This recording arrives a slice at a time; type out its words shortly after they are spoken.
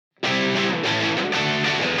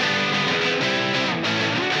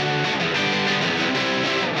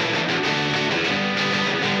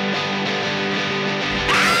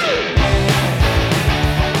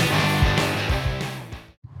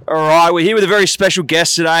right, we're here with a very special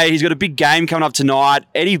guest today. He's got a big game coming up tonight.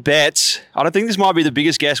 Eddie Betts. I don't think this might be the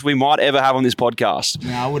biggest guest we might ever have on this podcast.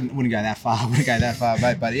 No, I wouldn't go that far.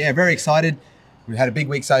 Mate. But yeah, very excited. We've had a big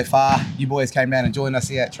week so far. You boys came down and joined us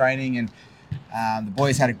here at training, and the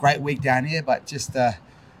boys had a great week down here. But just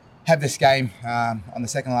have this game on the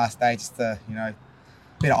second last day, just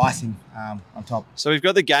bit of icing on top. So we've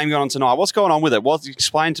got the game going on tonight. What's going on with it?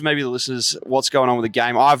 Explain to maybe the listeners what's going on with the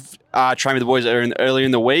game. I've trained with the boys earlier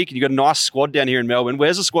in the week, and you've got a nice squad down here in Melbourne.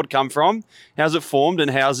 Where's the squad come from? How's it formed,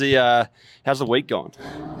 and how's the week gone?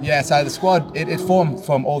 Yeah, so the squad, it formed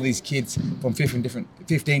from all these kids from 15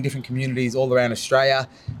 different communities all around Australia,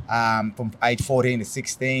 from age 14 to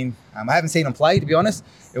 16. I haven't seen them play, to be honest.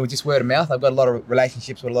 It was just word of mouth. I've got a lot of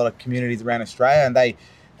relationships with a lot of communities around Australia, and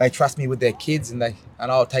they trust me with their kids, and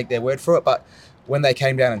I'll take their word for it. But when they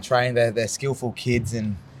came down and trained, they're skillful kids,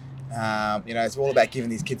 and it's all about giving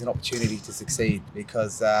these kids an opportunity to succeed,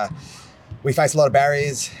 because we face a lot of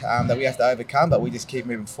barriers that we have to overcome, but we just keep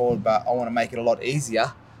moving forward. But I want to make it a lot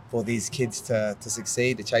easier for these kids to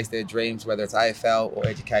succeed, to chase their dreams, whether it's AFL or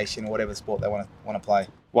education or whatever sport they want to play.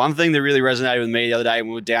 One thing that really resonated with me the other day when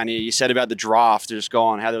we were down here, you said about the draft just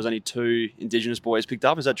gone, how there was only 2 Indigenous boys picked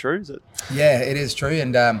up. Is that true? Yeah, it is true.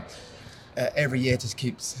 And every year it just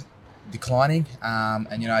keeps declining.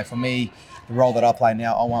 For me, the role that I play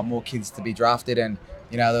now, I want more kids to be drafted. And,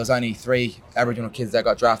 there was only 3 Aboriginal kids that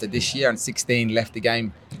got drafted this year, and 16 left the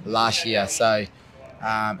game last year. So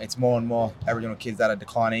it's more and more Aboriginal kids that are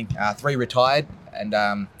declining. 3 retired, and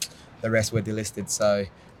the rest were delisted. So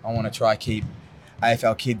I want to try keep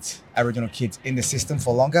AFL kids, Aboriginal kids in the system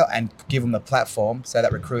for longer, and give them the platform so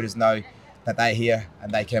that recruiters know that they're here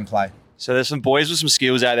and they can play. So there's some boys with some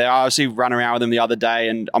skills out there. I obviously ran around with them the other day,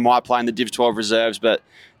 and I might play in the Div 12 reserves, but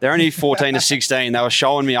they're only 14 to 16. They were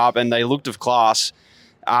showing me up, and they looked of class.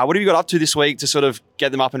 What have you got up to this week to sort of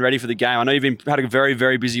get them up and ready for the game? I know you've had a very,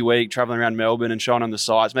 very busy week travelling around Melbourne and showing them the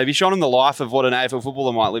sights. Maybe showing them the life of what an AFL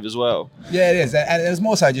footballer might live as well. Yeah, it is. And it was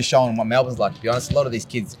more so just showing them what Melbourne's like, to be honest. A lot of these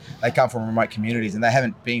kids, they come from remote communities, and they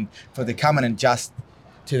haven't been, for the coming and just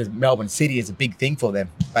to the Melbourne city is a big thing for them.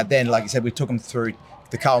 But then, like you said, we took them through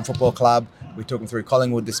the Carlton Football Club. We took them through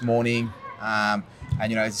Collingwood this morning.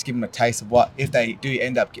 Just give them a taste of what, if they do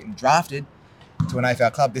end up getting drafted to an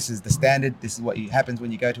AFL club, this is the standard. This is what happens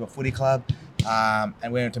when you go to a footy club.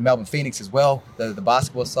 And we went to Melbourne Phoenix as well, the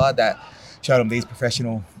basketball side, that showed them these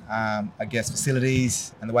professional,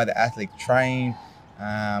 facilities and the way the athletes train.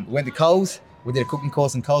 We went to Coles. We did a cooking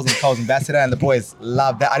course in Coles and Coles Ambassador, and the boys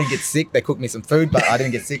loved that. I didn't get sick. They cooked me some food, but I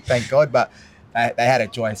didn't get sick, thank God. But they had a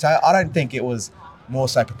joy. So I don't think it was more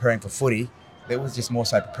so preparing for footy. It was just more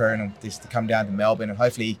so preparing them just to come down to Melbourne, and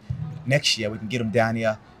hopefully next year we can get them down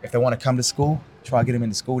here. If they want to come to school, try to get them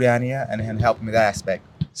into school down here and help them with that aspect.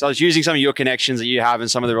 So it's using some of your connections that you have and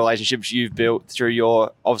some of the relationships you've built through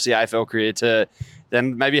your, obviously, AFL career to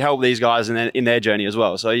then maybe help these guys in their journey as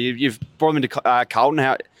well. So you've brought them into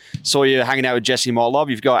Carlton. Saw you hanging out with Jesse Motlop.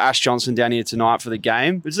 You've got Ash Johnson down here tonight for the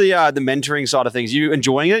game. It's the mentoring side of things. You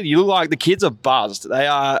enjoying it? You look like the kids are buzzed. They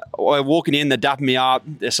are walking in, they're dapping me up.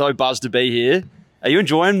 They're so buzzed to be here. Are you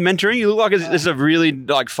enjoying mentoring? You look like it's a really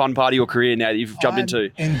fun part of your carear now that you've jumped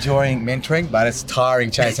into. Enjoying mentoring, but it's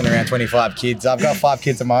tiring chasing around 25 kids. I've got 5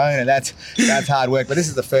 kids of my own, and that's hard work. But this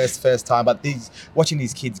is the first time. But watching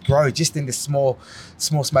these kids grow just in this small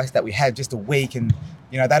space that we have, just a week, and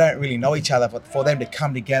they don't really know each other. But for them to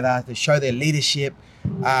come together, to show their leadership,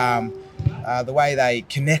 the way they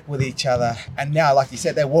connect with each other, and now, like you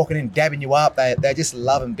said, they're walking in, dabbing you up. They're just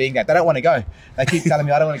loving being there. They don't want to go. They keep telling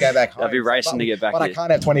me, I don't want to go back home. They'll be racing to get back But here. I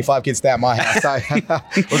can't have 25 kids stay at my house, so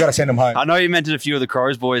we've got to send them home. I know you mentioned a few of the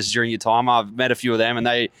Crows boys during your time. I've met a few of them, and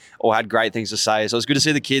they all had great things to say. So it's good to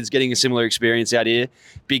see the kids getting a similar experience out here.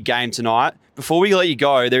 Big game tonight. Before we let you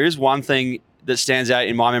go, there is one thing that stands out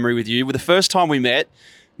in my memory with you. With the first time we met,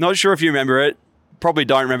 not sure if you remember it, probably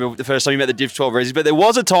don't remember the first time you met the Div 12 Ressies, but there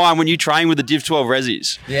was a time when you trained with the Div 12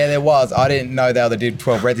 Ressies. Yeah, there was. I didn't know they were the Div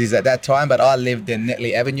 12 Ressies at that time, but I lived in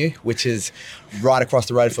Netley Avenue, which is right across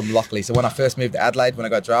the road from Lockley. So when I first moved to Adelaide, when I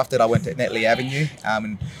got drafted, I went to Netley Avenue,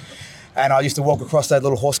 and I used to walk across that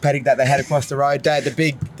little horse paddock that they had across the road.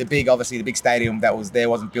 The big stadium that was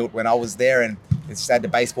there wasn't built when I was there, and it just had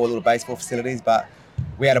the little baseball facilities. But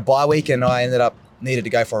we had a bye week, and I needed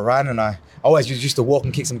to go for a run, and I always used to walk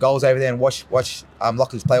and kick some goals over there and watch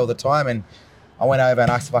Lockley's play all the time. And I went over and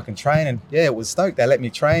asked if I can train, and yeah, it was stoked. They let me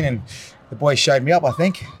train, and the boys showed me up, I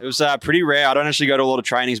think. It was pretty rare. I don't actually go to a lot of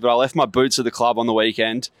trainings, but I left my boots at the club on the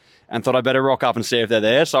weekend and thought I'd better rock up and see if they're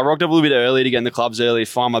there. So I rocked up a little bit early to get in the clubs early,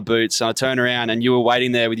 find my boots, and I turned around and you were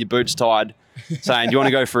waiting there with your boots tied saying, do you want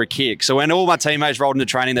to go for a kick? So when all my teammates rolled into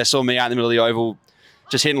training, they saw me out in the middle of the oval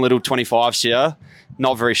just hitting little 25s here.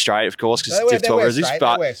 Not very straight, of course, because it's Div 12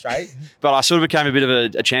 Ressies. But I sort of became a bit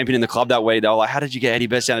of a champion in the club that week. They were like, how did you get Eddie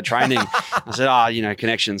Best down to training? I said,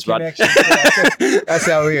 connections. But that's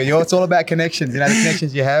how we are. It's all about connections. The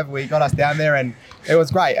connections you have. We got us down there and it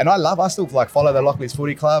was great. And I still follow the Lockleys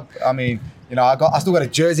Footy Club. I mean, I still got a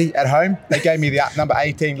jersey at home. They gave me the number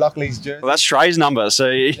 18 Lockleys jersey. Well, that's Stray's number. So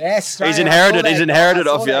he's inherited it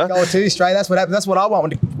off you. Goal too, Stray. That's what happens. That's what I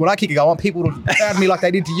want. When I kick a goal, I want people to pound me like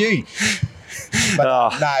they did to you.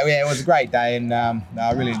 But it was a great day, and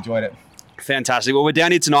I really enjoyed it. Fantastic. Well, we're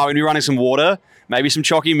down here tonight. We're going to be running some water, maybe some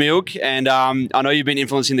chalky milk, and I know you've been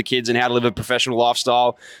influencing the kids and how to live a professional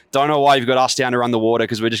lifestyle. Don't know why you've got us down to run the water,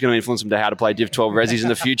 because we're just going to influence them to how to play Div 12 Ressies in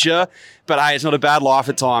the future. But hey, it's not a bad life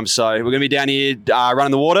at times. So we're going to be down here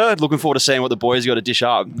running the water. Looking forward to seeing what the boys got to dish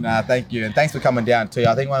up. Thank you, and thanks for coming down too.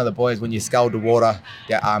 I think one of the boys, when you sculled the water,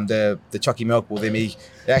 the chalky milk, well, then he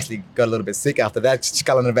actually got a little bit sick after that,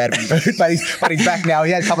 sculling a bad boot, but he's back now.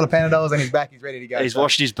 He had a couple of Panadols and he's back. He's ready to go. He's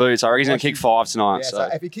washed his boots. I reckon he's going to kick 5 tonight. Yeah, so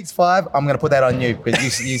if he kicks 5, I'm going to put that on you,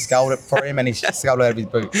 because you sculled it for him and he sculled out of his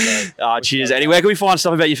boot. So, cheers, Eddie. Where can we find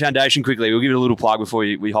stuff about your foundation quickly? We'll give it a little plug before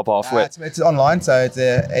we hop off. It's online, so it's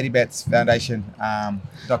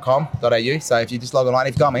eddiebetzfoundation.com.au. So if you just log online,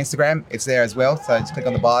 if you go on my Instagram, it's there as well. So just click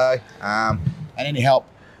on the bio, and any help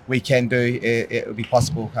we can do, it will be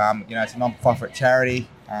possible. It's a non-profit charity,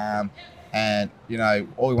 and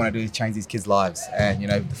all we want to do is change these kids' lives. And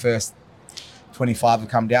the first 25 have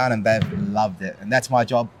come down and they've loved it, and that's my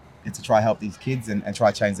job. It's to try help these kids and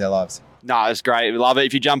try change their lives. No, it's great. We love it.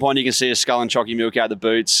 If you jump on, you can see a skull and chalky milk out the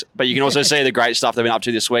boots, but you can also see the great stuff they've been up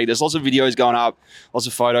to this week. There's lots of videos going up, lots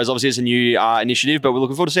of photos. Obviously, it's a new initiative, but we're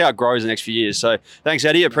looking forward to see how it grows in the next few years. So thanks,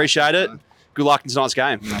 Eddie. Appreciate it. Good luck in tonight's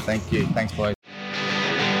game. No, thank you. Thanks, boys.